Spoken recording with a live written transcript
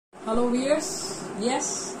Hello viewers,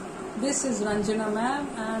 yes, this is Ranjana ma'am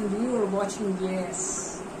and you are watching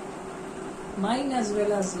mine as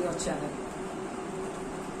well as your channel.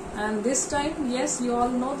 And this time, yes, you all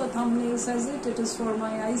know the thumbnail says it is for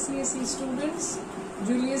my ICSE students,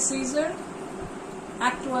 Julius Caesar,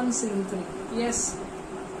 Act 1 Scene 3. Yes,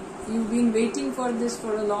 you've been waiting for this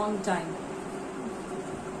for a long time.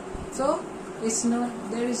 So,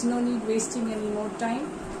 there is no need wasting any more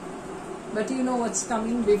time. But you know what's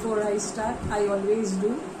coming before I start. I always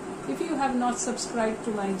do. If you have not subscribed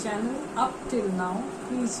to my channel up till now,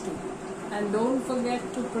 please do. And don't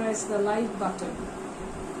forget to press the like button.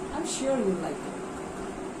 I'm sure you'll like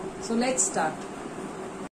it. So let's start.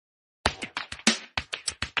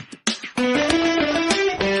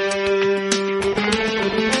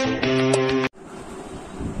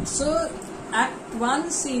 So Act 1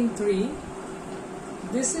 Scene 3.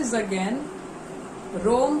 This is again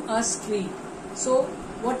Rome, a street. So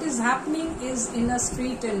what is happening is in a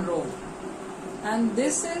street in Rome, and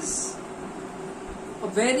this is a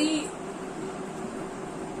very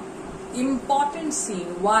important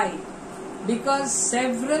scene. Why? Because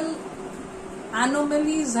several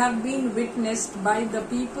anomalies have been witnessed by the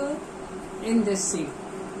people in this scene.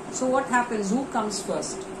 So what happens? Who comes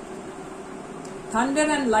first? Thunder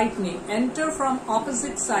and lightning enter from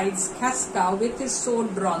opposite sides Casca with his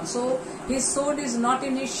sword drawn. So his sword is not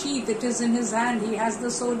in his sheath, it is in his hand. He has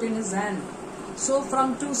the sword in his hand. So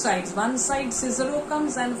from two sides, one side Cicero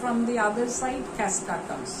comes and from the other side Casca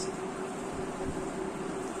comes.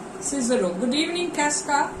 Cicero: good evening,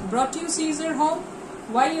 Casca. Brought you Caesar home?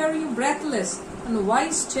 Why are you breathless and why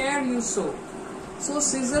stare you so? So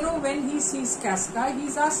Cicero, when he sees Casca, he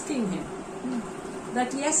is asking him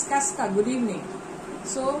that, yes, Casca, good evening.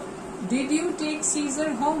 So, did you take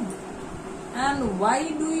Caesar home? And why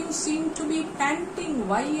do you seem to be panting?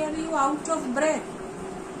 Why are you out of breath?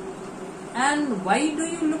 And why do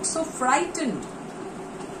you look so frightened?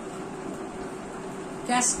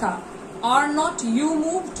 Casca: are not you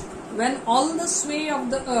moved when all the sway of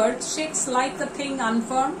the earth shakes like a thing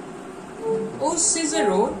unfirm? O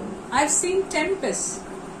Cicero, I've seen tempests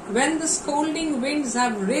when the scolding winds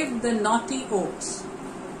have rived the knotty oaks.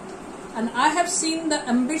 And I have seen the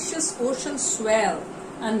ambitious ocean swell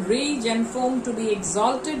and rage and foam to be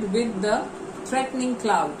exalted with the threatening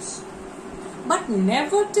clouds. But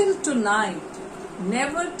never till tonight,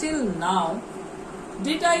 never till now,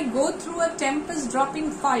 did I go through a tempest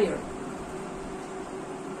dropping fire.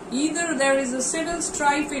 Either there is a civil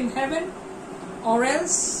strife in heaven, or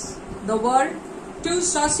else the world, too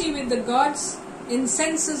saucy with the gods,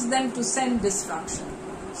 incenses them to send destruction.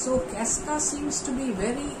 So Casca seems to be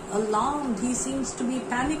very alarmed, he seems to be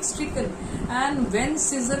panic-stricken, and when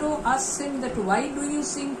Cicero asks him that why do you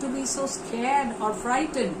seem to be so scared or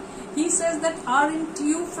frightened, he says that aren't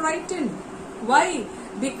you frightened? Why?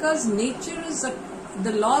 Because nature is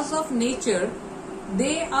the laws of nature,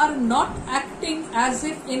 they are not acting as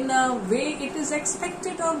if in a way it is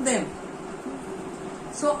expected of them.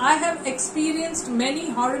 So I have experienced many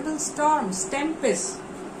horrible storms, tempests,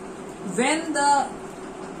 when the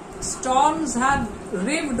storms have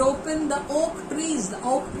rived open the oak trees. The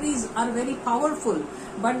oak trees are very powerful,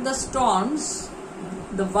 but the storms,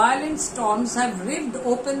 the violent storms have rived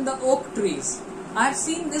open the oak trees. I have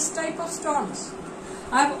seen this type of storms.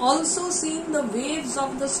 I have also seen the waves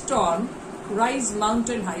of the storm rise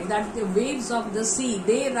mountain high, that the waves of the sea,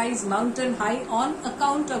 they rise mountain high on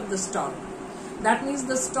account of the storm. That means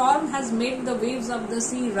the storm has made the waves of the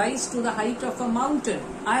sea rise to the height of a mountain.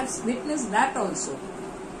 I have witnessed that also.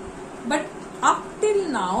 But up till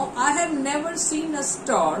now, I have never seen a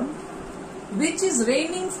storm which is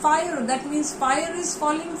raining fire. That means fire is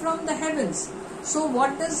falling from the heavens. So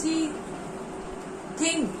what does he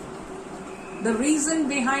think? The reason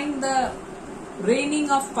behind the raining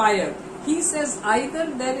of fire. He says either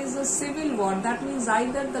there is a civil war. That means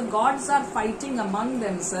either the gods are fighting among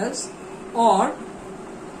themselves, or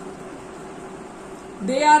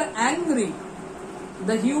they are angry.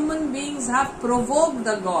 The human beings have provoked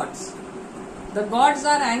the gods. The gods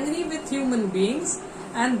are angry with human beings,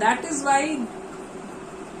 and that is why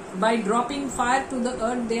by dropping fire to the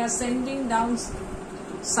earth they are sending down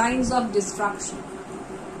signs of destruction.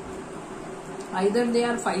 Either they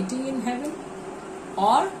are fighting in heaven,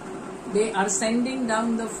 or they are sending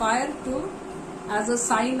down the fire as a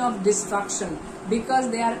sign of destruction, because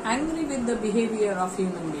they are angry with the behavior of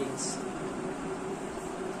human beings.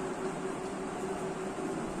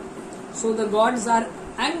 So the gods are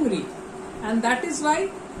angry, and that is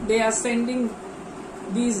why they are sending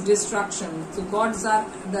these destructions. So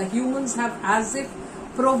the humans have as if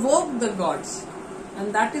provoked the gods,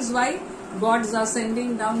 and that is why gods are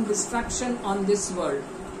sending down destruction on this world.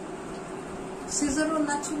 Cicero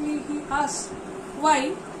naturally he asked,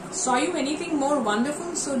 why? Saw you anything more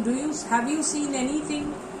wonderful? So have you seen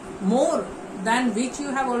anything more than which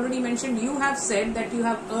you have already mentioned? You have said that you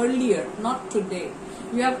have earlier, not today,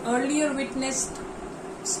 you have earlier witnessed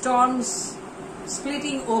storms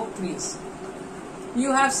splitting oak trees.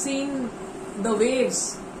 You have seen the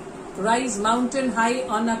waves rise mountain high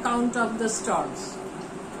on account of the storms.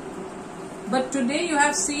 But today you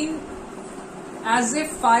have seen as if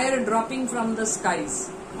fire dropping from the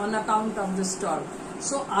skies on account of the storm.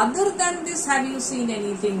 So other than this, have you seen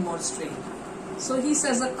anything more strange? So he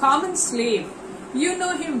says, a common slave, you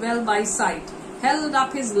know him well by sight, held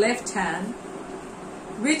up his left hand,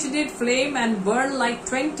 which did flame and burn like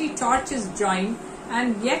 20 torches joined,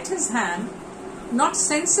 and yet his hand, not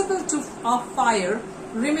sensible of fire,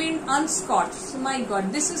 remained unscorched. So my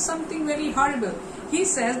God, this is something very horrible. He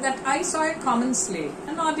says that I saw a common slave,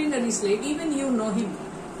 an ordinary slave, even you know him.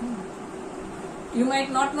 You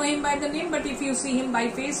might not know him by the name, but if you see him by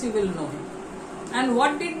face, you will know him. And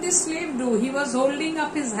what did this slave do? He was holding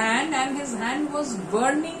up his hand, and his hand was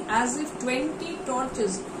burning as if 20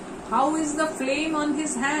 torches. How is the flame on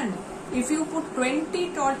his hand? If you put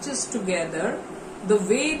 20 torches together, the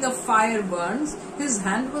way the fire burns, his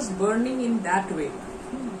hand was burning in that way.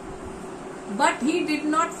 But he did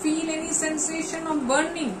not feel any sensation of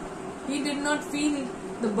burning. He did not feel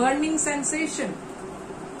the burning sensation.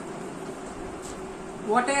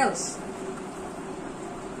 What else?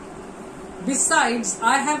 Besides,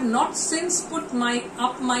 I have not since put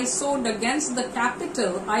up my sword against the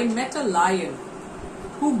capital. I met a lion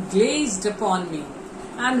who glazed upon me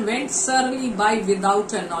and went surly by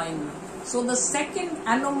without annoying me. So the second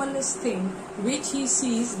anomalous thing which he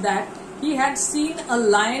sees, that he had seen a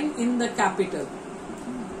lion in the capital,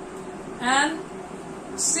 and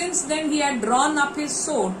since then he had drawn up his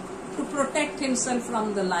sword to protect himself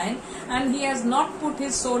from the lion, and he has not put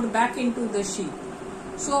his sword back into the sheath.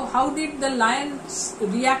 So how did the lion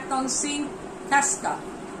react on seeing Casca?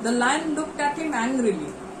 The lion looked at him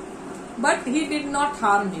angrily, but he did not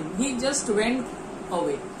harm him. He just went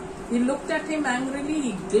away. He looked at him angrily,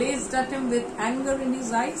 he gazed at him with anger in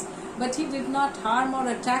his eyes, but he did not harm or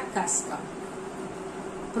attack Casca.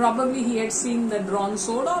 Probably he had seen the drawn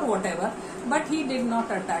sword or whatever, but he did not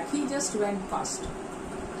attack. He just went past,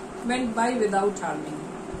 went by without harming him.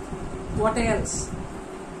 What else?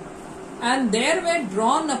 And there were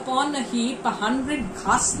drawn upon a heap 100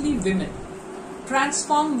 ghastly women,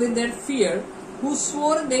 transformed with their fear, who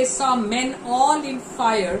swore they saw men all in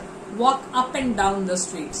fire walk up and down the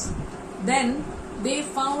streets. Then he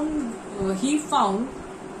found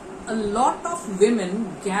a lot of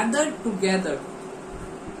women gathered together.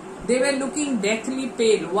 They were looking deathly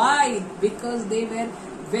pale. Why? Because they were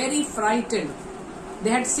very frightened.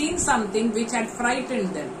 They had seen something which had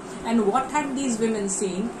frightened them. And what had these women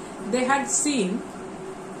seen? They had seen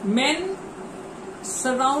men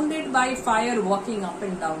surrounded by fire walking up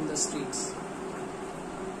and down the streets.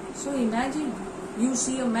 So imagine, you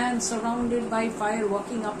see a man surrounded by fire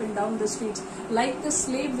walking up and down the streets, like the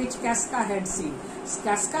slave which Casca had seen.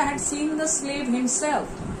 Casca had seen the slave himself,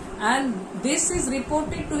 and this is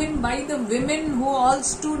reported to him by the women who all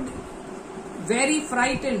stood very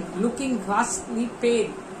frightened, looking ghastly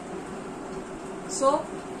pale. So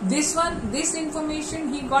this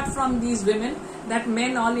information he got from these women, that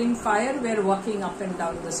men all in fire were walking up and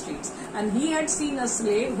down the streets, and he had seen a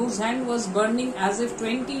slave whose hand was burning as if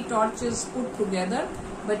 20 torches put together,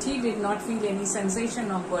 but he did not feel any sensation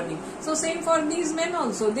of burning. So same for these men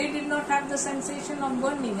also, they did not have the sensation of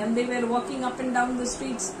burning, and they were walking up and down the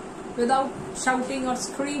streets without shouting or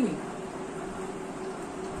screaming.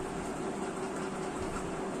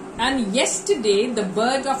 And yesterday the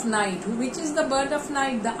bird of night, which is the bird of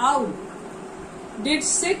night? The owl, did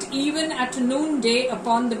sit even at noonday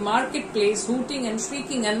upon the marketplace, hooting and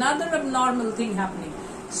shrieking. Another abnormal thing happening.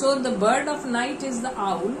 So the bird of night is the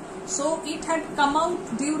owl. So it had come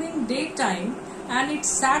out during daytime, and it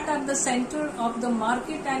sat at the center of the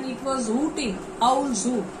market, and it was hooting, owl's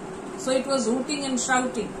hoot. So it was hooting and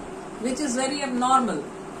shouting, which is very abnormal.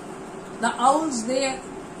 The owls, they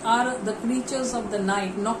are the creatures of the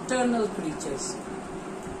night, nocturnal creatures.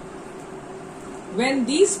 When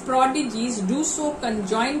these prodigies do so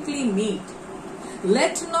conjointly meet,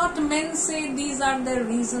 let not men say these are their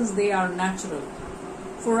reasons, they are natural.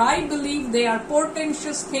 For I believe they are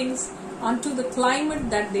portentous things unto the climate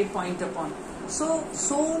that they point upon.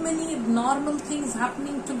 So many abnormal things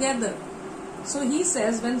happening together. So he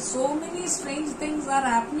says, when so many strange things are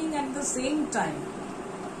happening at the same time,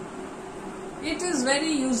 it is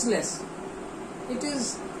very useless. It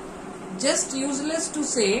is just useless to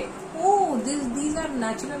say, oh, these are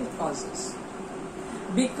natural causes.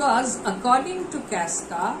 Because according to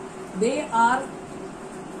Casca, they are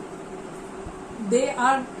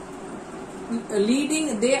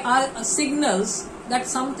signals that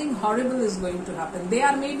something horrible is going to happen. They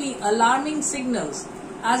are maybe alarming signals,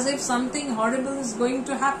 as if something horrible is going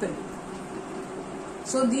to happen.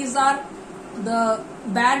 So these are the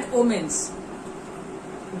bad omens,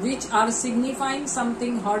 which are signifying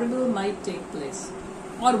something horrible might take place,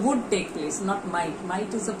 or would take place, not might.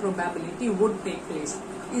 Might is a probability, would take place,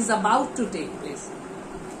 is about to take place.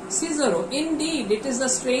 Cicero, indeed, it is a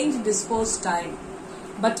strange disposed time,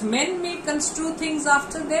 but men may construe things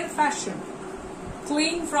after their fashion,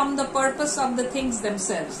 fleeing from the purpose of the things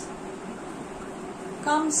themselves.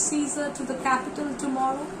 Comes Caesar to the capital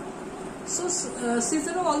tomorrow? So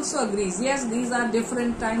Cicero also agrees, yes, these are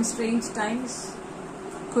different times, strange times,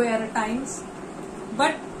 queer times,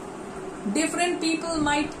 but different people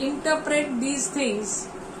might interpret these things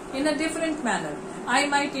in a different manner. I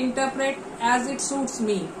might interpret as it suits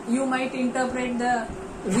me. You might interpret the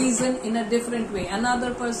reason in a different way.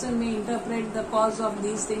 Another person may interpret the cause of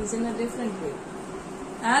these things in a different way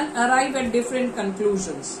and arrive at different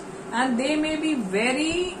conclusions. And they may be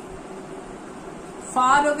very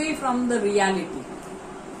far away from the reality.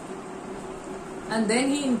 And then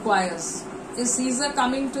he inquires, is Caesar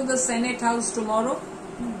coming to the Senate house tomorrow?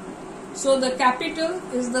 So the capital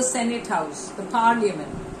is the Senate house, the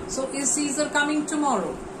parliament. So is Caesar coming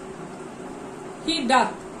tomorrow? He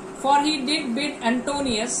doth, for he did bid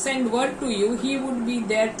Antonius send word to you, he would be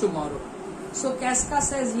there tomorrow. So Casca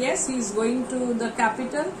says, yes, he is going to the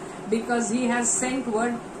capital because he has sent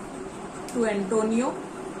word to Antonio,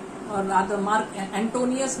 or rather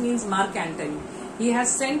Antonius means Mark Antony. He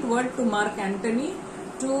has sent word to Mark Antony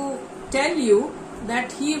to tell you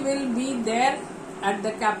that he will be there at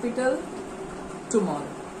the capital tomorrow.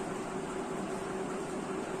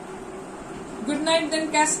 Good night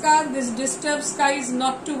then, Casca. This disturbed sky is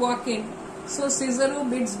not to walk in. So Cicero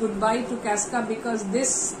bids goodbye to Casca because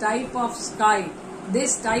this type of sky,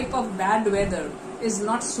 this type of bad weather is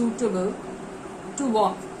not suitable to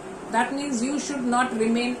walk. That means you should not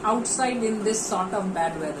remain outside in this sort of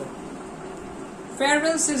bad weather.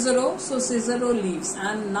 Farewell, Cicero. So Cicero leaves.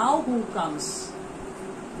 And now who comes?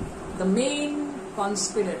 The main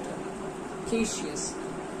conspirator, Cassius.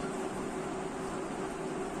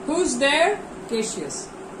 Who's there? Cassius.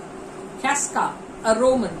 Casca, a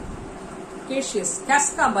Roman. Cassius,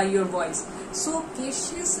 Casca by your voice. So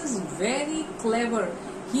Cassius is very clever.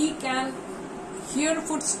 He can hear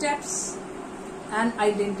footsteps and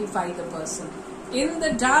identify the person. In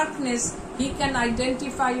the darkness, he can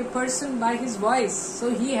identify a person by his voice.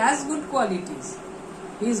 So he has good qualities.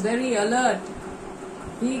 He is very alert.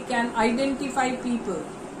 He can identify people.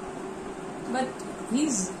 But he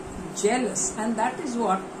is jealous, and that is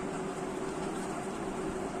what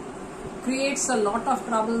creates a lot of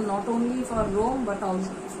trouble, not only for Rome, but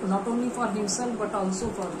also not only for himself, but also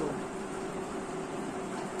for Rome.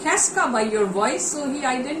 Casca by your voice, so he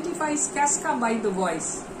identifies Casca by the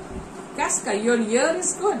voice. Casca, your ear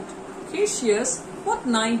is good. Cassius, what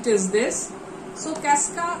night is this? So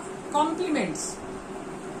Casca compliments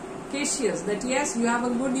Cassius that yes, you have a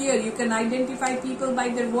good ear, you can identify people by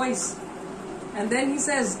their voice. And then he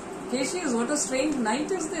says, Cassius, what a strange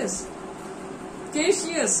night is this?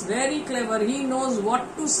 Cassius, very clever, he knows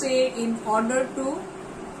what to say in order to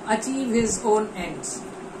achieve his own ends.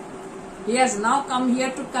 He has now come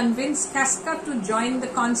here to convince Casca to join the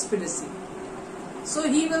conspiracy. So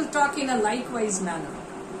he will talk in a likewise manner.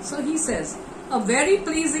 So he says, a very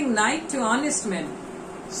pleasing night to honest men.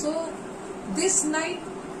 So this night,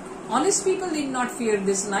 honest people need not fear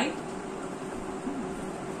this night.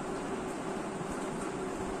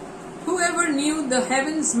 Whoever knew the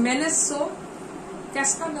heavens menace so?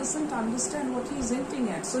 Casca doesn't understand what he is hinting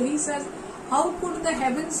at. So he says, how could the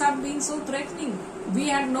heavens have been so threatening? We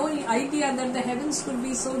had no idea that the heavens could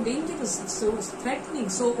be so dangerous, so threatening,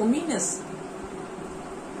 so ominous.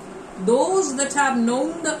 Those that have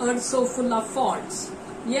known the earth so full of faults.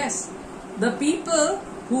 Yes, the people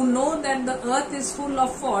who know that the earth is full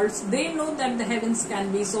of faults, they know that the heavens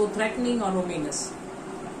can be so threatening or ominous.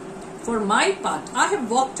 For my part, I have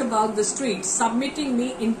walked about the streets, submitting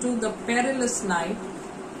me into the perilous night,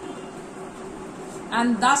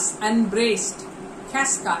 and thus embraced,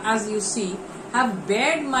 Casca, as you see, have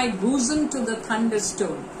bared my bosom to the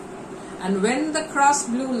thunderstone. And when the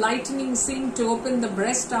cross-blue lightning seemed to open the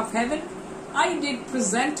breast of heaven, I did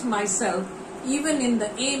present myself, even in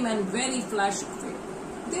the aim and very flash of it.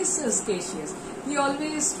 This is Cassius. He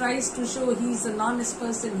always tries to show he is an honest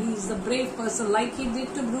person, he is a brave person, like he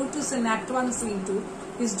did to Brutus in Act 1, Scene 2.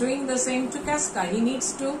 He is doing the same to Casca. He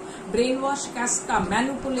needs to brainwash Casca,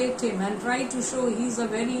 manipulate him, and try to show he is a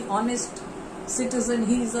very honest citizen,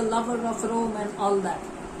 he is a lover of Rome and all that.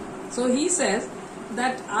 So he says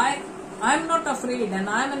that I am not afraid, and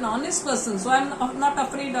I am an honest person, so I am not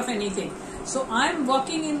afraid of anything. So I am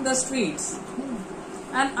walking in the streets,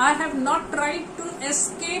 and I have not tried to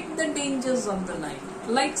escape the dangers of the night.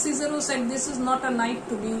 Like Cicero said, this is not a night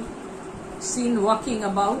to be seen walking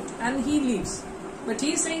about, and he leaves. But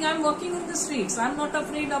he is saying, I am walking in the streets, I am not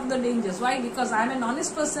afraid of the dangers. Why? Because I am an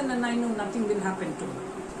honest person and I know nothing will happen to me.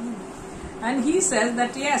 And he says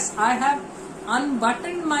that yes, I have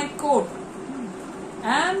unbuttoned my coat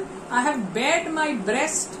and I have bared my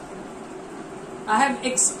breast, I have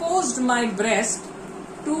exposed my breast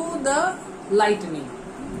to the lightning.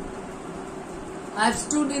 I have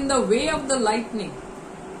stood in the way of the lightning.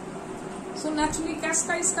 So naturally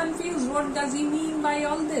Casca is confused. What does he mean by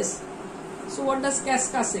all this? So what does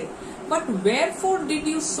Casca say? But wherefore did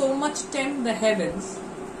you so much tempt the heavens?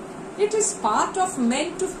 It is part of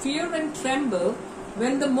men to fear and tremble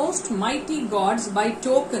when the most mighty gods by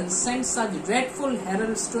tokens send such dreadful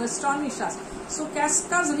heralds to astonish us. So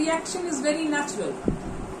Casca's reaction is very natural.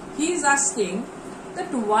 He is asking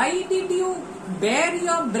that why did you bare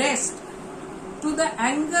your breast to the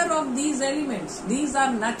anger of these elements? These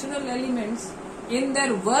are natural elements in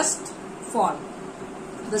their worst form.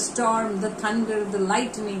 The storm, the thunder, the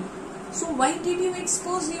lightning. So why did you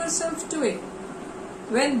expose yourself to it?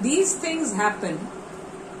 When these things happen,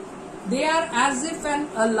 they are as if an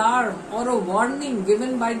alarm or a warning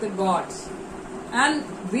given by the gods. And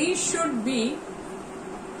we should be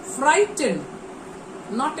frightened,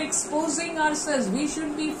 not exposing ourselves. We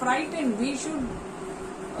should be frightened. We should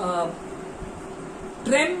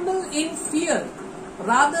tremble in fear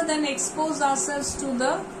rather than expose ourselves to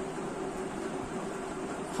the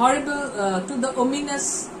horrible, to the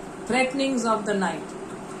ominous threatenings of the night.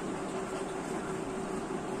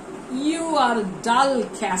 You are dull,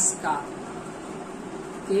 Casca.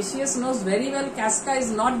 Cassius knows very well Casca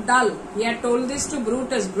is not dull. He had told this to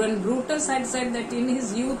Brutus. When Brutus had said that in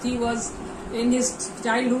his youth in his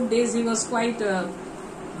childhood days he was quite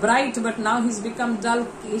bright, but now he's become dull.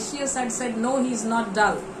 Cassius had said no, he is not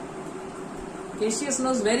dull. Cassius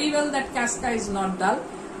knows very well that Casca is not dull,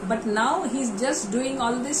 but now he's just doing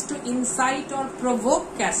all this to incite or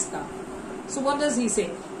provoke Casca. So what does he say?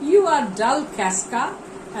 You are dull, Casca,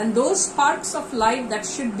 and those sparks of light that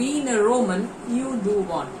should be in a Roman, you do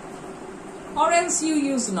want, or else you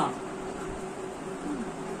use not.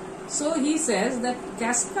 So he says that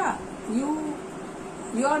Casca, you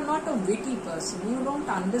are not a witty person, you don't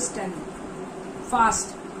understand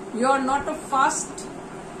fast. You are not a fast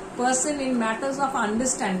person in matters of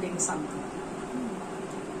understanding something.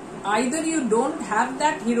 Either you don't have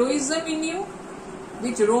that heroism in you,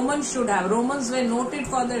 which Romans should have. Romans were noted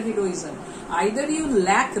for their heroism. Either you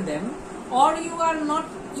lack them or you are not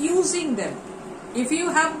using them. If you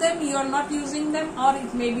have them, you are not using them, or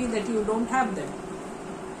it may be that you don't have them.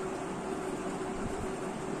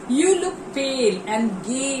 You look pale and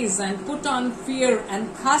gaze and put on fear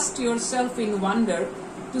and cast yourself in wonder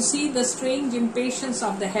to see the strange impatience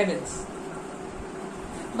of the heavens.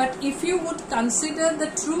 But if you would consider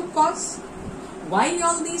the true cause, why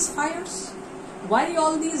all these fires? Why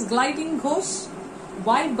all these gliding hosts?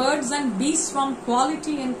 Why birds and beasts from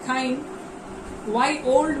quality and kind? Why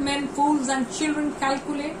old men, fools and children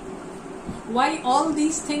calculate? Why all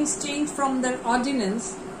these things change from their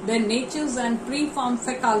ordinance, their natures and preformed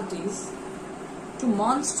faculties to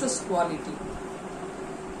monstrous quality?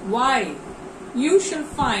 Why? You shall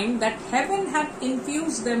find that heaven hath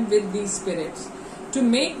infused them with these spirits to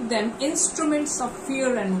make them instruments of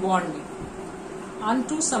fear and warning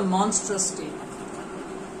unto some monstrous state.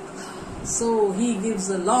 So he gives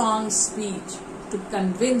a long speech to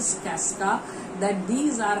convince Casca that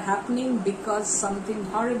these are happening because something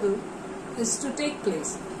horrible is to take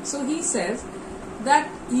place. So he says that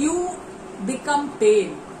you become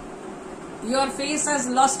pale. Your face has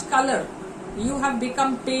lost color. You have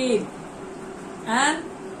become pale. And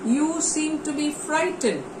you seem to be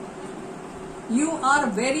frightened. You are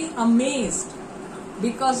very amazed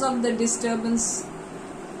because of the disturbance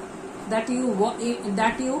that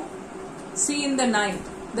you see in the night.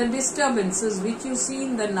 The disturbances which you see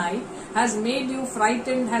in the night has made you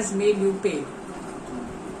frightened, has made you pale.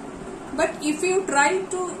 But if you try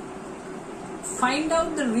to find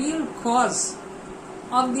out the real cause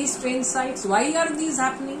of these strange sights, why are these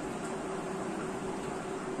happening?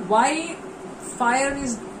 Why fire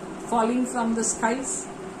is falling from the skies?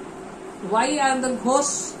 Why are the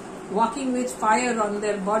ghosts walking with fire on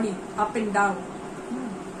their body, up and down?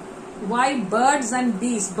 Why birds and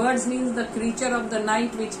beasts? Birds means the creature of the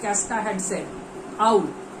night, which Casca had said. Owl.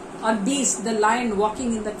 Or beast, the lion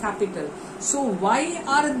walking in the capital. So why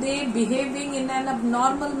are they behaving in an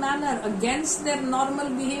abnormal manner, against their normal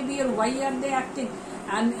behavior? Why are they acting?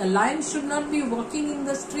 And a lion should not be walking in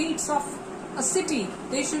the streets of a city.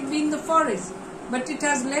 They should be in the forest. But it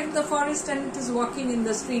has left the forest and it is walking in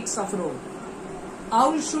the streets of Rome.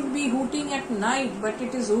 Owl should be hooting at night, but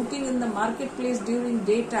it is hooting in the marketplace during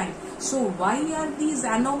daytime. So why are these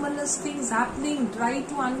anomalous things happening? Try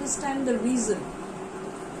to understand the reason.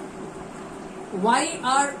 Why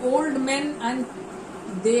are old men and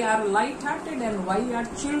they are light-hearted, and why are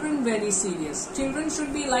children very serious? Children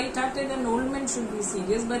should be light-hearted and old men should be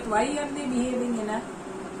serious, but why are they behaving in an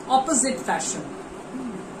opposite fashion?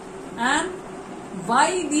 And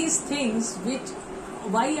why these things,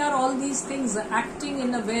 why are all these things acting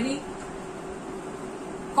in a very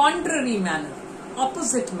contrary manner,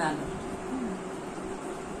 opposite manner?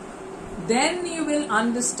 Then you will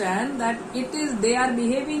understand that they are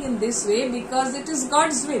behaving in this way because it is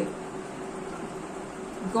God's will.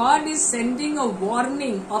 God is sending a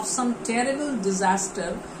warning of some terrible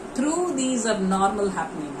disaster through these abnormal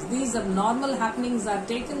happenings. These abnormal happenings are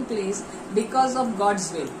taken place because of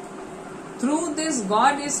God's will. Through this,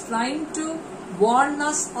 God is trying to warn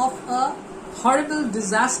us of a horrible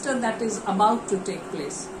disaster that is about to take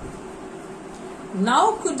place.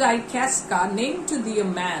 Now could I, Casca, name to thee a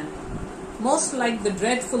man, most like the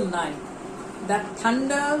dreadful night, that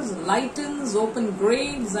thunders, lightens, open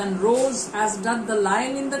graves, and roars as doth the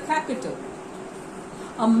lion in the capital.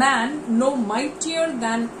 A man no mightier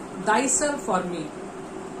than thyself or me,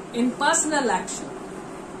 in personal action,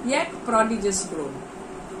 yet prodigious grown,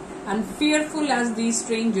 and fearful as these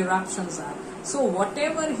strange eruptions are. So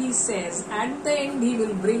whatever he says, at the end he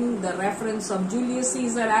will bring the reference of Julius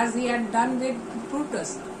Caesar, as he had done with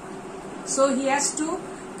Brutus. So he has to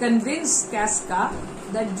convince Casca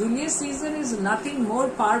that Julius Caesar is nothing more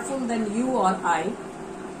powerful than you or I,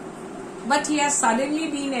 but he has suddenly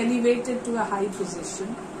been elevated to a high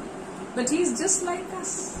position. But he is just like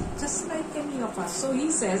us, just like any of us. So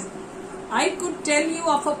he says, I could tell you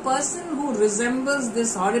of a person who resembles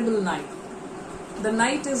this horrible night. The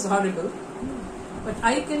night is horrible, but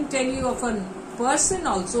I can tell you of a person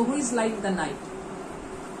also who is like the night.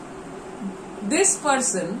 This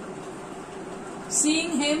person,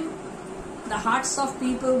 seeing him, the hearts of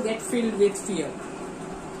people get filled with fear.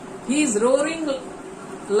 He is roaring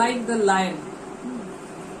like the lion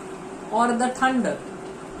or the thunder.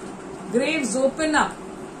 Graves open up.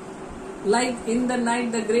 Like in the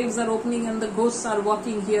night the graves are opening and the ghosts are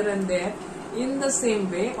walking here and there. In the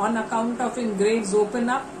same way, on account of him, graves open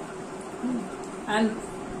up and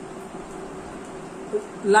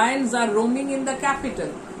lions are roaming in the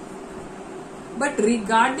capital. But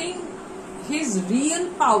regarding his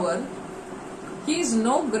real power, he is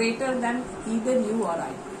no greater than either you or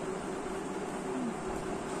I.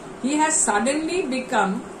 He has suddenly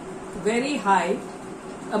become very high,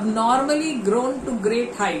 abnormally grown to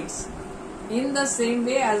great heights, in the same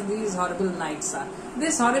way as these horrible nights are.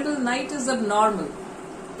 This horrible night is abnormal.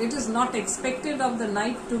 It is not expected of the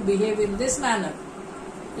night to behave in this manner.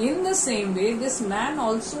 In the same way, this man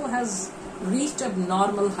also has reached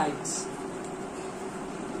abnormal heights.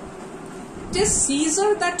 It is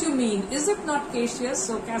Caesar that you mean, is it not Cassius?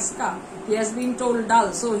 So Casca, he has been told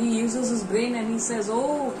dull, so he uses his brain and he says,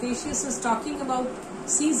 oh, Cassius is talking about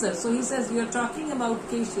Caesar. So he says, you are talking about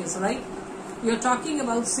Cassius, right? You are talking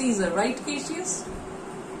about Caesar, right, Cassius?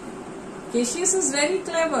 Cassius is very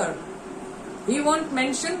clever. He won't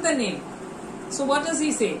mention the name. So what does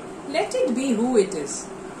he say? Let it be who it is.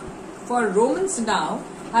 For Romans now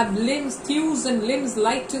have limbs, thews and limbs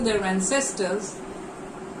like to their ancestors,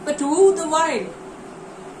 but who the while?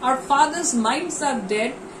 Our fathers' minds are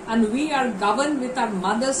dead, and we are governed with our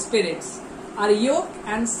mother's spirits. Our yoke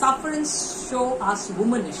and sufferance show us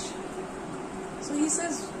womanish. So he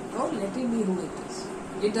says, oh, let it be who it is.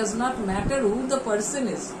 It does not matter who the person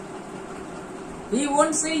is. He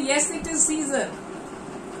won't say, yes, it is Caesar.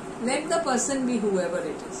 Let the person be whoever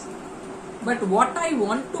it is. But what I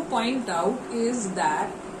want to point out is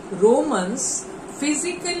that Romans,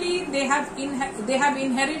 physically, they have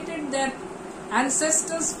inherited their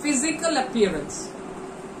ancestors' physical appearance.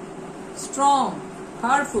 Strong,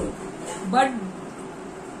 powerful, but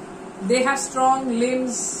they have strong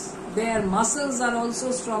limbs, their muscles are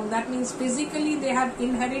also strong. That means physically they have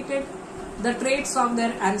inherited the traits of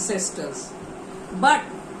their ancestors. But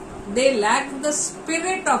they lacked the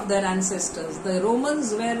spirit of their ancestors. The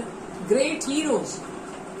Romans were great heroes.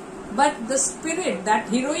 But the spirit, that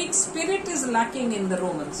heroic spirit, is lacking in the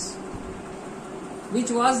Romans. Which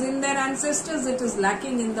was in their ancestors, it is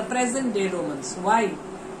lacking in the present day Romans. Why?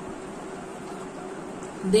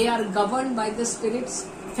 They are governed by the spirits,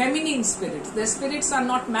 feminine spirits. Their spirits are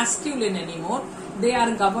not masculine anymore. They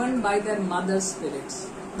are governed by their mother spirits.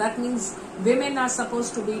 That means women are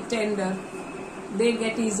supposed to be tender. They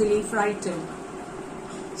get easily frightened.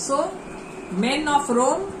 So, men of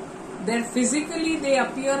Rome, physically they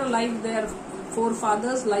appear like their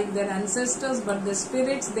forefathers, like their ancestors, but the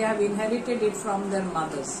spirits, they have inherited it from their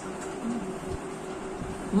mothers.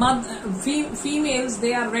 Females,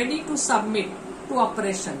 they are ready to submit to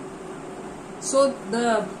oppression. So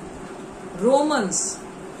the Romans,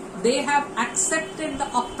 they have accepted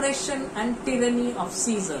the oppression and tyranny of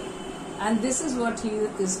Caesar. And this is what he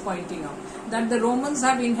is pointing out. That the Romans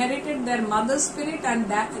have inherited their mother spirit, and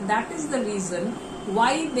that is the reason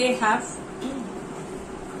why they have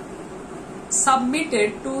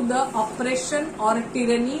submitted to the oppression or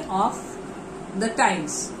tyranny of the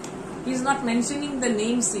times. He is not mentioning the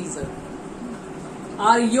name Caesar.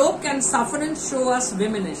 Our yoke and sufferance show us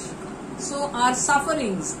womanish. So our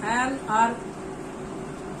sufferings and our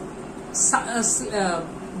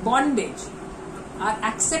bondage, our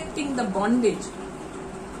accepting the bondage,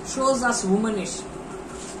 shows us womanish.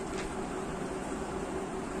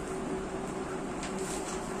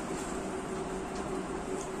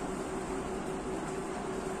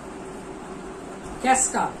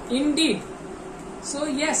 Casca, indeed. So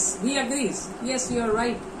yes, he agrees. Yes, you are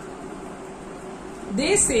right.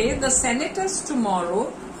 They say the senators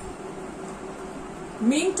tomorrow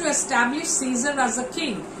mean to establish Caesar as a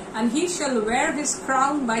king, and he shall wear his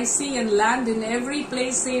crown by sea and land in every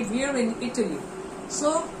place save here in Italy.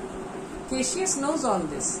 So Cassius knows all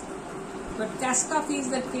this, but Casca feels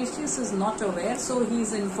that Cassius is not aware, so he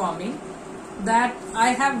is informing that I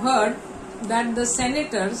have heard that the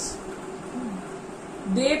senators,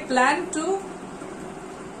 they plan to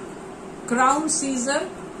crown Caesar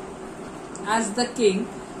as the king,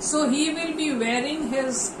 so he will be wearing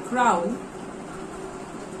his crown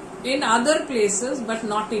in other places but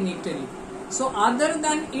not in Italy. So other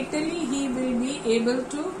than Italy, he will be able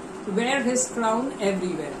to wear his crown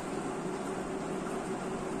everywhere.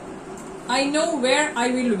 I know where I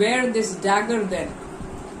will wear this dagger then.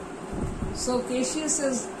 So Cassius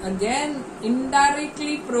is again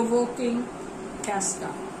indirectly provoking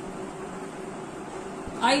Casca.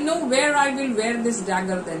 I know where I will wear this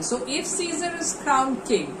dagger then. So if Caesar is crowned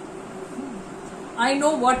king, I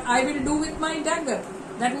know what I will do with my dagger.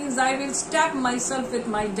 That means I will stab myself with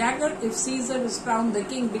my dagger if Caesar is crowned the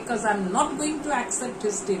king, because I am not going to accept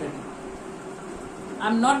his tyranny. I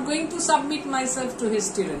am not going to submit myself to his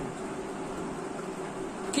tyranny.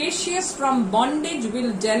 Cassius from bondage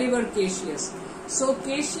will deliver Cassius. So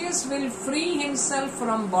Cassius will free himself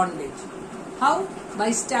from bondage. How?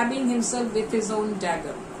 By stabbing himself with his own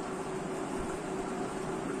dagger.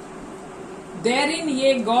 Therein,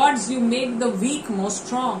 ye gods, you make the weak more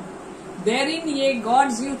strong. Therein, ye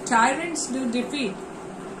gods, you tyrants do defeat.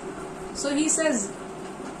 So he says,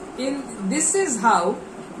 this is how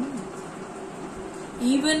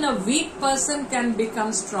even a weak person can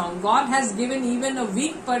become strong. God has given even a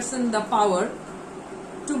weak person the power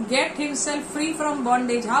to get himself free from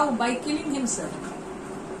bondage. How? By killing himself.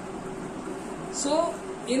 So,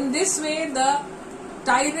 in this way, the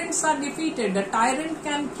tyrants are defeated. The tyrant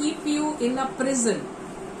can keep you in a prison.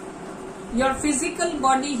 Your physical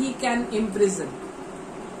body he can imprison.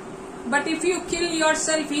 But if you kill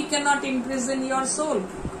yourself, he cannot imprison your soul.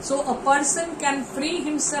 So, a person can free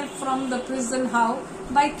himself from the prison. How?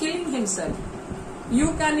 By killing himself.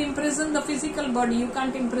 You can imprison the physical body, you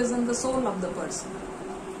can't imprison the soul of the person.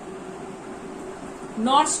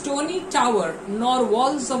 Nor stony tower, nor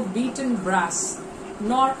walls of beaten brass,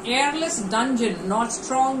 nor airless dungeon, nor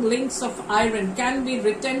strong links of iron can be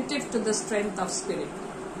retentive to the strength of spirit.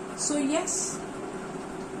 So yes,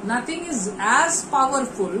 nothing is as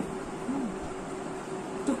powerful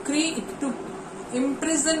to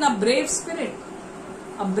imprison a brave spirit.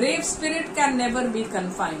 A brave spirit can never be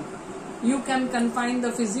confined. You can confine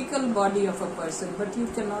the physical body of a person, but you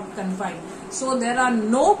cannot confine. So there are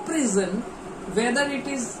no prison, whether it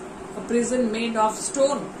is a prison made of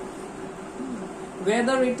stone,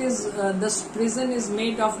 whether it is the prison is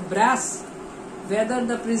made of brass, whether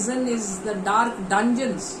the prison is the dark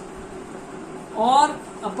dungeons, or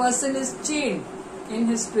a person is chained in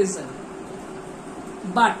his prison.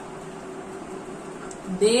 But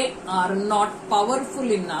they are not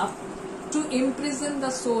powerful enough to imprison the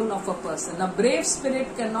soul of a person. A brave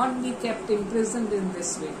spirit cannot be kept imprisoned in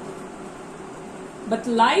this way. But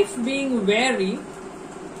life being weary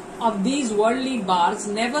of these worldly bars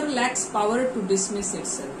never lacks power to dismiss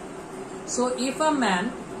itself. So if a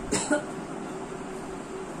man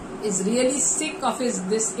is really sick of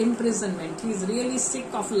this imprisonment, he is really sick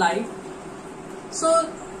of life,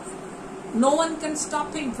 so no one can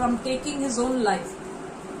stop him from taking his own life.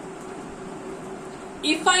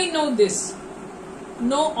 If I know this,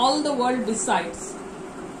 know all the world besides.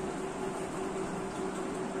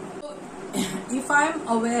 If I am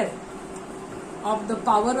aware of the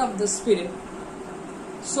power of the Spirit,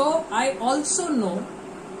 so I also know,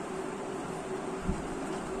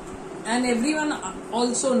 and everyone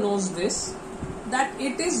also knows this, that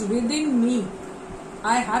it is within me.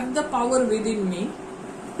 I have the power within me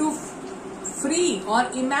to free or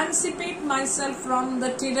emancipate myself from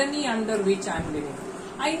the tyranny under which I am living.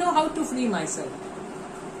 I know how to free myself.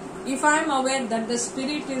 If I am aware that the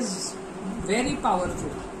Spirit is very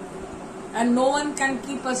powerful and no one can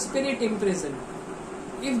keep a spirit imprisoned,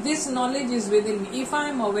 if this knowledge is within me, if I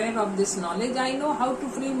am aware of this knowledge, I know how to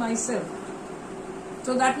free myself.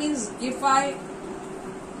 So that means if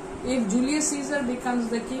Julius Caesar becomes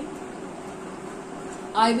the king,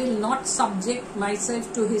 I will not subject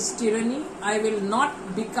myself to his tyranny. I will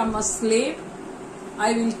not become a slave.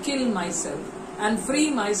 I will kill myself and free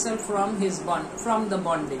myself from the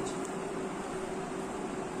bondage.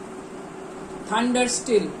 Thunder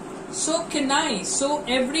still. So can I. So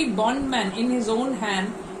every bondman in his own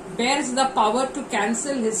hand bears the power to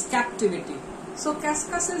cancel his captivity. So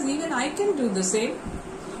Casca says, even I can do the same.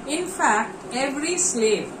 In fact, every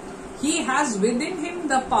slave, he has within him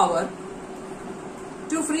the power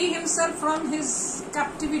to free himself from his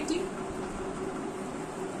captivity.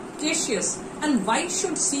 Cassius, and why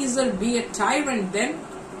should Caesar be a tyrant then?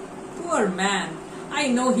 Poor man, I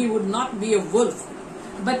know he would not be a wolf,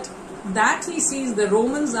 but that he sees the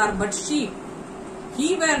Romans are but sheep.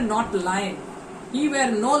 He were not lion. He were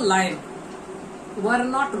no lion. Were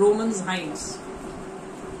not Romans hinds.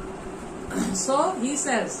 So he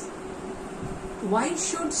says, why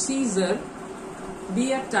should Caesar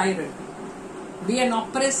be a tyrant, be an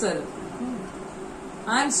oppressor?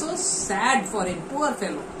 I am so sad for him, poor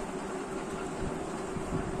fellow.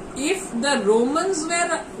 If the Romans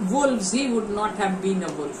were wolves, he would not have been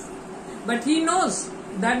a wolf. But he knows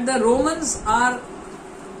that the Romans are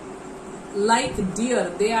like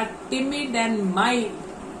deer. They are timid and mild,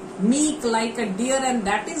 meek like a deer, and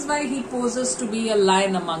that is why he poses to be a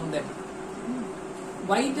lion among them.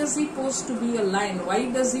 Why does he pose to be a lion?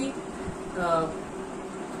 Why does he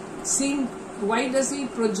why does he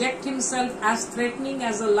project himself as threatening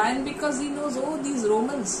as a lion? Because he knows, oh, these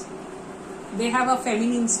Romans, they have a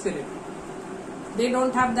feminine spirit. They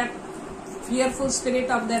don't have that fearful spirit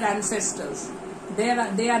of their ancestors.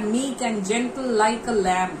 They are meek and gentle like a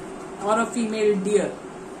lamb or a female deer.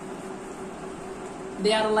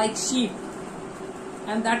 They are like sheep.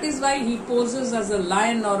 And that is why he poses as a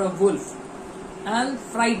lion or a wolf and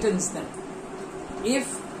frightens them.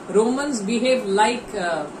 If Romans behave like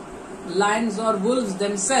lions or wolves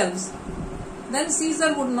themselves, then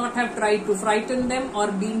Caesar would not have tried to frighten them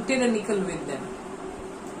or been tyrannical with them.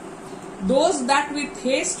 Those that with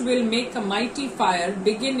haste will make a mighty fire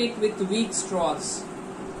begin it with weak straws.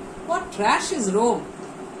 What trash is Rome?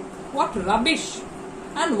 What rubbish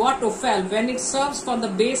and what offal when it serves for the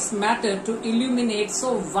base matter to illuminate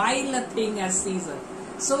so vile a thing as Caesar.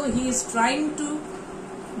 So he is trying to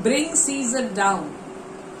bring Caesar down.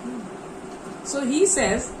 So he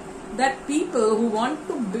says that people who want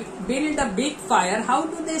to build a big fire, how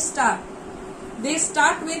do they start? They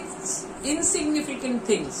start with insignificant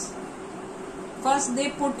things. First they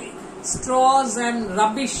put straws and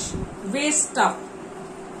rubbish, waste stuff.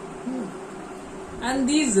 And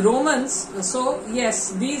these Romans, so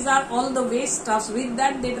yes, these are all the waste stuffs. With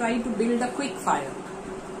that they try to build a quick fire.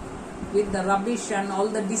 With the rubbish and all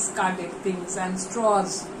the discarded things and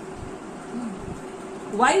straws.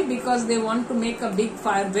 Why? Because they want to make a big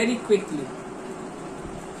fire very quickly.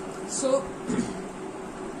 So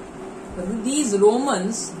these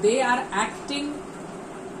Romans, they are acting,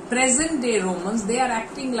 present day Romans, they are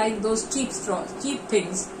acting like those cheap straws, cheap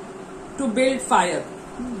things to build fire,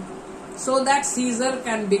 so that Caesar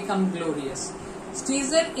can become glorious.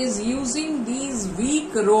 Caesar is using these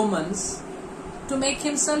weak Romans to make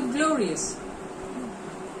himself glorious.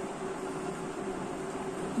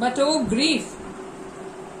 But oh grief,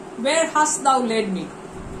 where hast thou led me?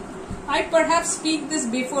 I perhaps speak this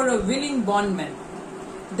before a willing bondman.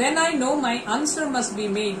 Then I know my answer must be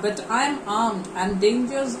made, but I am armed and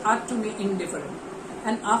dangers are to me indifferent.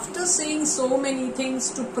 And after saying so many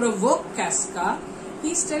things to provoke Casca,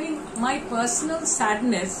 he is telling, my personal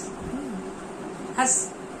sadness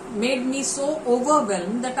has made me so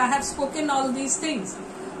overwhelmed that I have spoken all these things.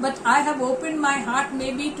 But I have opened my heart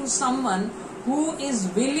maybe to someone who is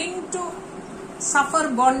willing to suffer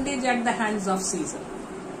bondage at the hands of Caesar.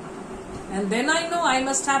 And then I know I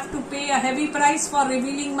must have to pay a heavy price for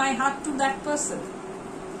revealing my heart to that person.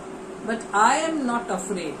 But I am not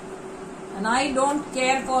afraid. And I don't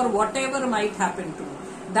care for whatever might happen to me.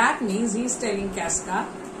 That means he is telling Casca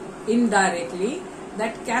indirectly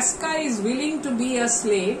that Casca is willing to be a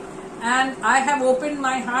slave, and I have opened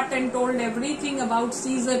my heart and told everything about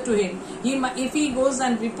Caesar to him. If he goes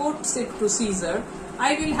and reports it to Caesar,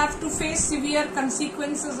 I will have to face severe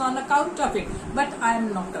consequences on account of it. But I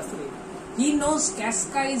am not afraid. He knows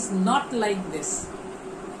Casca is not like this.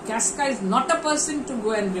 Casca is not a person to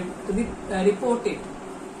go and report it.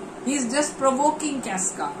 He is just provoking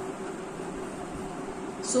Casca.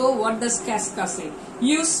 So what does Casca say?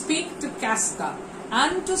 You speak to Casca,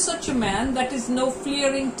 and to such a man that is no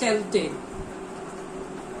fleering telltale.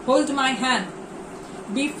 Hold my hand.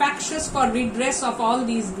 Be factious for redress of all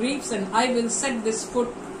these griefs, and I will set this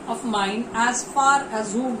foot of mine as far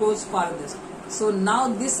as who goes farthest. So now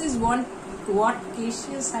this is what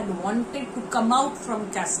Cassius had wanted to come out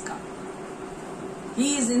from Casca.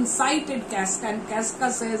 He is incited Casca, and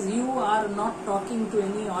Casca says, you are not talking to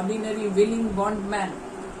any ordinary willing bondman.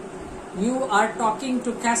 You are talking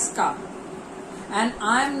to Casca, and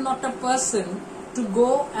I am not a person to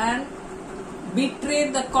go and betray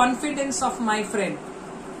the confidence of my friend.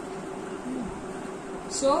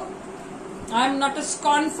 So, I am not a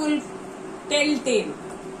scornful telltale.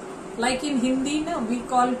 Like in Hindi, we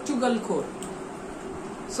call chugalkhor.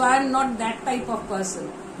 So, I am not that type of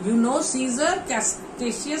person. You know, Caesar,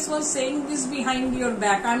 Cassius was saying this behind your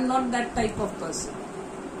back. I am not that type of person.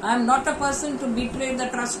 I am not a person to betray the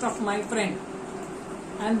trust of my friend.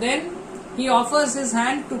 And then he offers his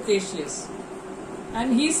hand to Cassius.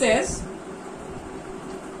 And he says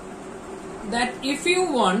that if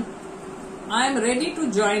you want, I am ready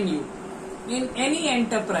to join you in any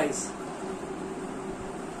enterprise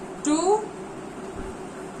to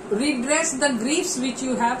redress the griefs which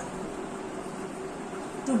you have,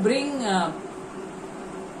 to bring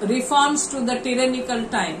reforms to the tyrannical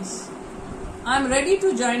times. I am ready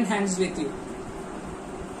to join hands with you,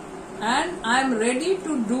 and I am ready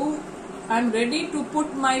to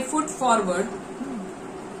put my foot forward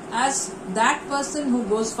as that person who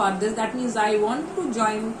goes farthest. That means I want to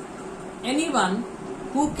join anyone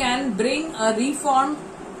who can bring a reform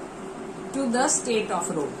to the state of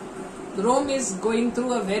Rome. Rome is going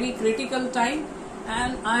through a very critical time,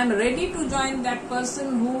 and I am ready to join that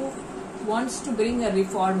person who wants to bring a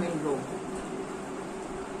reform in Rome.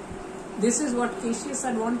 This is what Cassius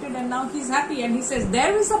had wanted, and now he is happy, and he says,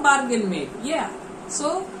 there is a bargain made. Yeah.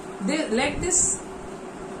 So, there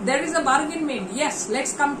is a bargain made. Yes,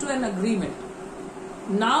 let's come to an agreement.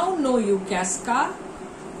 Now know you, Casca,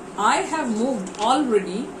 I have moved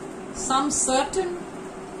already some certain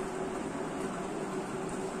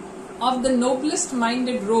of the noblest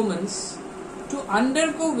minded Romans to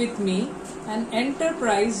undergo with me an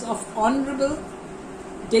enterprise of honorable,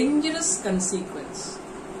 dangerous consequence.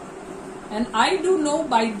 And I do know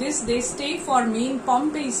by this they stay for me in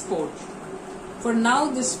Pompey's port. For now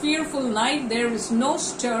this fearful night there is no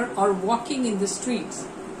stir or walking in the streets,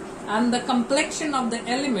 and the complexion of the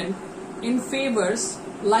element in favors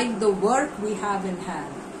like the work we have in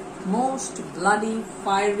hand, most bloody,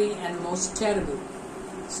 fiery, and most terrible.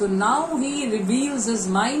 So now he reveals his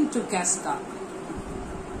mind to Casca.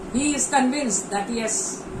 He is convinced that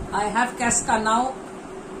yes, I have Casca now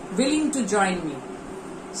willing to join me.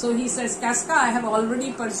 So he says, Casca, I have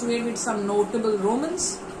already persuaded some notable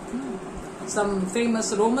Romans, some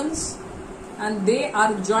famous Romans, and they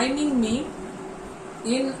are joining me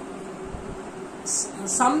in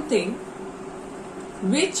something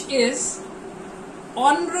which is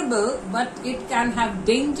honorable, but it can have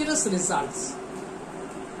dangerous results.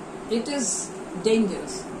 It is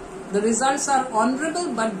dangerous. The results are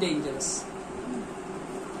honorable but dangerous.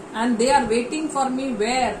 And they are waiting for me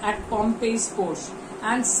where? At Pompey's port.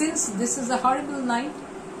 And since this is a horrible night,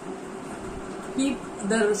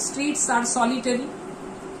 the streets are solitary,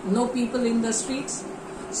 no people in the streets,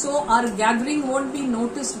 so our gathering won't be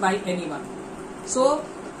noticed by anyone. So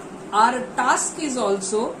our task is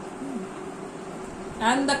also,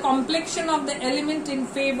 and the complexion of the element in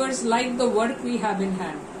favors like the work we have in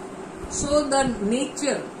hand. So the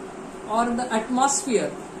nature or the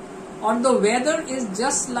atmosphere or the weather is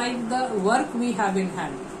just like the work we have in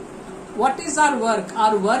hand. What is our work?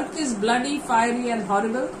 Our work is bloody, fiery, and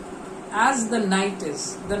horrible, as the night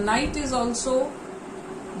is. The night is also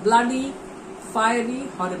bloody, fiery,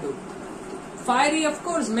 horrible. Fiery, of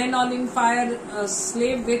course, men all in fire, a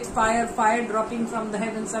slave with fire, fire dropping from the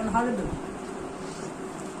heavens, and horrible.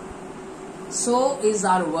 So is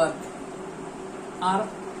our work, our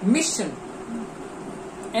mission.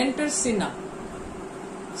 Enter Sinna.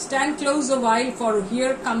 Stand close a while, for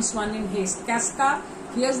here comes one in haste. Casca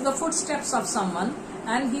hears the footsteps of someone,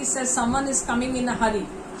 and he says someone is coming in a hurry.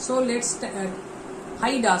 So let's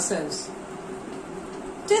hide ourselves.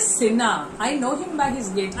 'Tis Sinna. I know him by his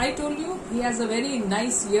gait. I told you he has a very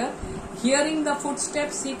nice ear. Hearing the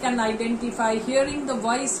footsteps he can identify. Hearing the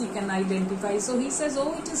voice he can identify. So he says,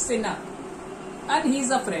 oh, it is Sinna. And he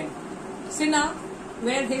is a friend. Sinna,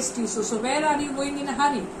 where haste you? So where are you going in a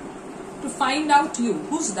hurry? To find out you.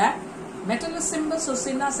 Who's that? Metallus symbol. So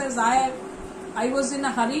Sinna says, I was in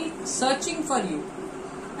a hurry searching for you.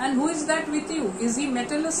 And who is that with you? Is he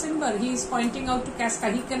Metallus symbol? He is pointing out to Casca.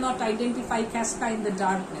 He cannot identify Casca in the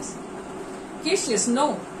darkness. Cassius,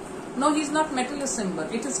 no. No, he is not Metallus symbol.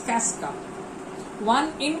 It is Casca.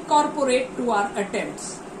 One incorporate to our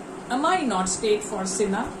attempts. Am I not state for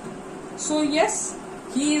Sinna? So yes,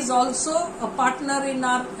 he is also a partner in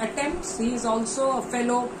our attempts. He is also a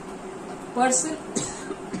fellow person.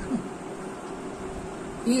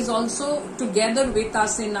 He is also together with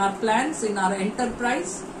us in our plans, in our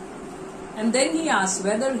enterprise. And then he asks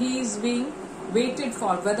whether he is being waited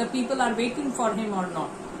for, whether people are waiting for him or not.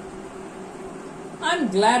 I am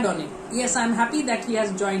glad on it. Yes, I am happy that he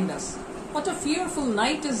has joined us. What a fearful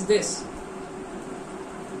night is this.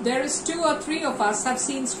 There is 2 or 3 of us have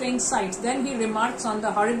seen strange sights. Then he remarks on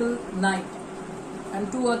the horrible night.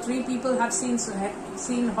 And 2 or 3 people have seen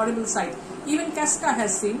horrible sights. Even Casca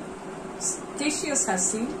has seen. Cassius has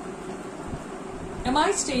seen. Am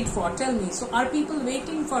I stayed for? Tell me. So are people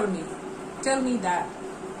waiting for me? Tell me that.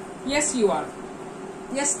 Yes, you are.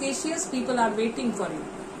 Yes, Cassius, people are waiting for you.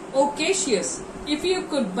 Oh, Cassius, if you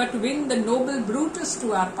could but win the noble Brutus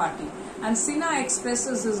to our party. And Sinna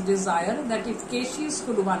expresses his desire that if Cassius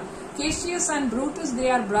could win. Cassius and Brutus, they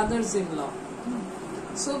are brothers-in-law.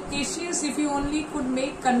 So Cassius, if you only could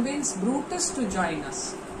convince Brutus to join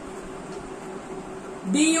us.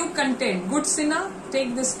 Be you content. Good Sinna,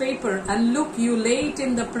 take this paper and look, you lay it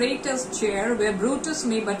in the praetor's chair where Brutus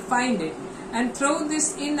may but find it, and throw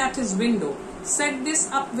this in at his window. Set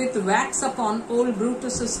this up with wax upon old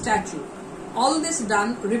Brutus's statue. All this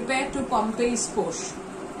done, repair to Pompey's porch,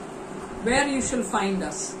 where you shall find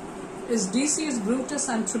us. Is Decius, Brutus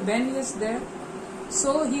and Trebonius there?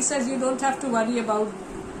 So he says you don't have to worry about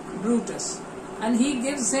Brutus. And he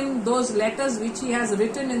gives him those letters which he has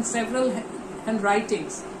written in several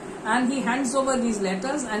handwritings. And he hands over these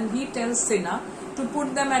letters and he tells Sinna to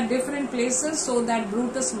put them at different places so that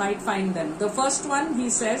Brutus might find them. The first one, he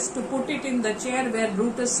says, to put it in the chair where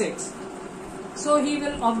Brutus sits. So he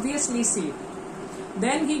will obviously see it.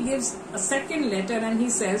 Then he gives a second letter and he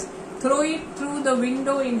says, throw it through the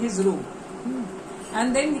window in his room.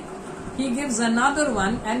 And then he gives another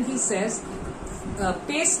one and he says,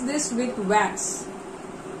 paste this with wax.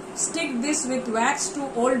 Stick this with wax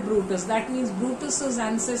to old Brutus. That means Brutus's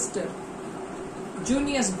ancestor,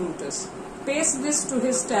 Junius Brutus. Paste this to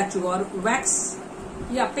his statue, or wax.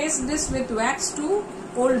 Yeah, paste this with wax to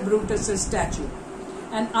old Brutus's statue.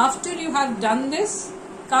 And after you have done this,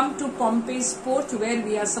 come to Pompey's porch where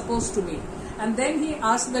we are supposed to be. And then he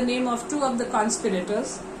asks the name of 2 of the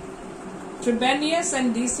conspirators, Trebonius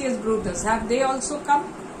and Decius Brutus. Have they also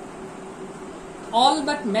come? All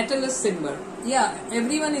but Metellus Cimber. Yeah,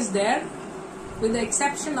 everyone is there with the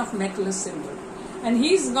exception of Metellus Cimber. And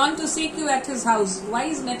he's gone to seek you at his house. Why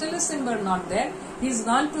is Metellus Cimber not there? He's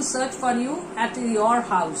gone to search for you at your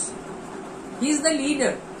house. He's the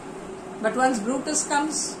leader. But once Brutus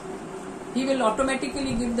comes, he will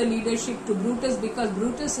automatically give the leadership to Brutus because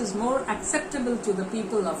Brutus is more acceptable to the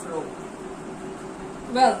people of Rome.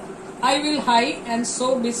 Well, I will hide and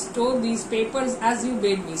so bestow these papers as you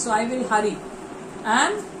bade me. So I will hurry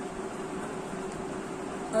and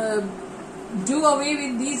do away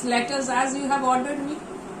with these letters as you have ordered me.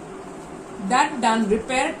 That done,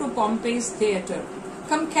 repair to Pompey's theatre.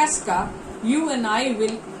 Come, Casca, you and I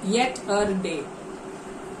will yet ere day.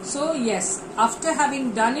 So yes, after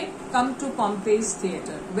having done it, come to Pompey's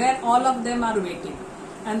theatre, where all of them are waiting.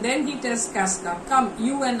 And then he tells Casca, come,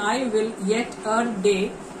 you and I will yet ere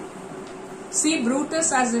day see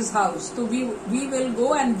Brutus as his house. So we will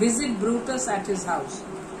go and visit Brutus at his house.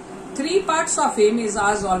 3 parts of him is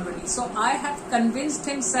ours already. So I have convinced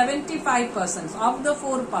him 75%. Of the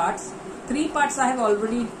 4 parts, 3 parts I have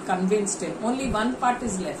already convinced him. Only 1 part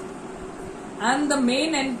is left. And the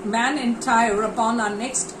man entire upon our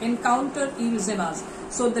next encounter is in us.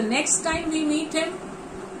 So the next time we meet him,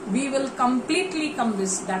 we will completely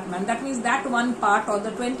convince that man. That means that one part, or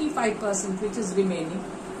the 25% which is remaining,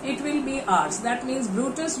 it will be ours. That means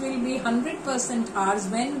Brutus will be 100% ours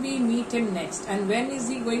when we meet him next. And when is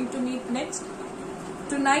he going to meet next?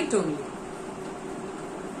 Tonight only.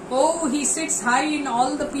 Oh, he sits high in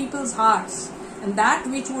all the people's hearts, and that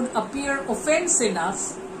which would appear offense in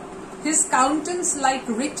us, his countenance like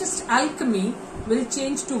richest alchemy will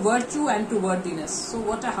change to virtue and to worthiness. So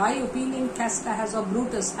what a high opinion Casca has of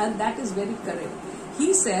Brutus, and that is very correct.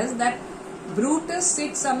 He says that Brutus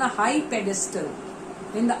sits on a high pedestal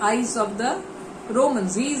in the eyes of the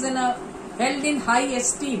Romans. He is held in high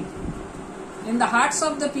esteem in the hearts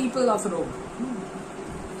of the people of Rome.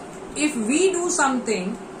 If we do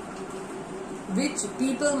something which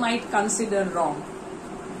people might consider wrong,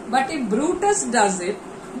 but if Brutus does it,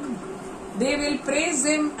 they will praise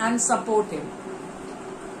him and support him.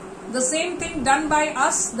 The same thing done by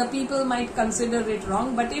us, the people might consider it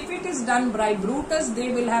wrong, but if it is done by Brutus,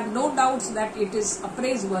 they will have no doubts that it is a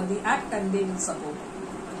praiseworthy act and they will support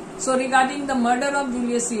it. So regarding the murder of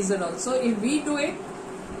Julius Caesar also, if we do it,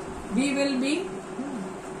 we will be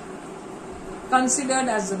considered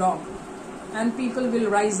as wrong and people will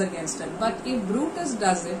rise against it. But if Brutus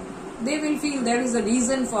does it, they will feel there is a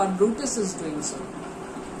reason for Brutus is doing so.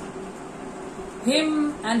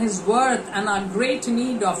 Him and his worth and our great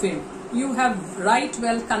need of him, you have right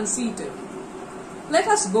well conceited. Let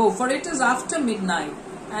us go, for it is after midnight,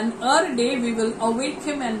 and ere day we will awake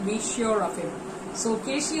him and be sure of him. So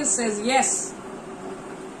Cassius says, yes,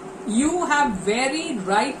 you have very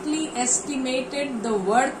rightly estimated the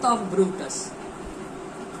worth of Brutus,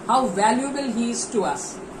 how valuable he is to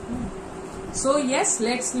us. So yes,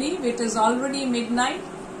 let's leave. It is already midnight,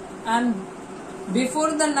 and before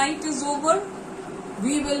the night is over,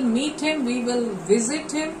 we will meet him, we will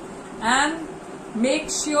visit him and make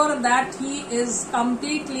sure that he is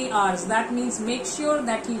completely ours. That means make sure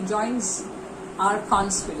that he joins our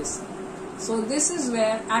conspiracy. So this is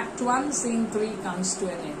where Act 1 Scene 3 comes to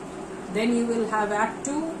an end. Then you will have Act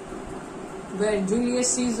 2 where Julius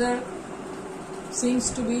Caesar seems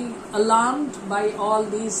to be alarmed by all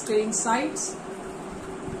these strange sights.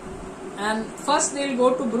 And first they will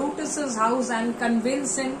go to Brutus's house and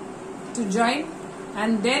convince him to join.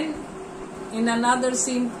 And then in another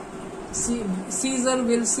scene, Caesar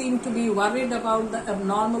will seem to be worried about the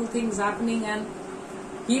abnormal things happening and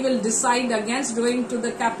he will decide against going to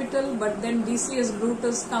the capital, but then Decius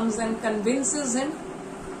Brutus comes and convinces him.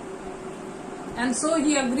 And so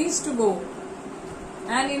he agrees to go.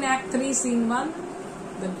 And in Act 3, Scene 1,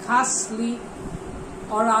 the ghastly,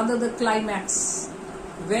 or rather the climax,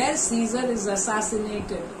 where Caesar is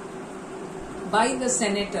assassinated by the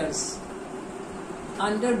senators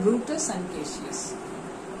under Brutus and Cassius.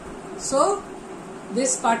 So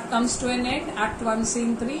this part comes to an end, Act 1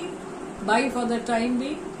 Scene 3. Bye for the time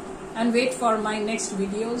being and wait for my next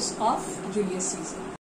videos of Julius Caesar.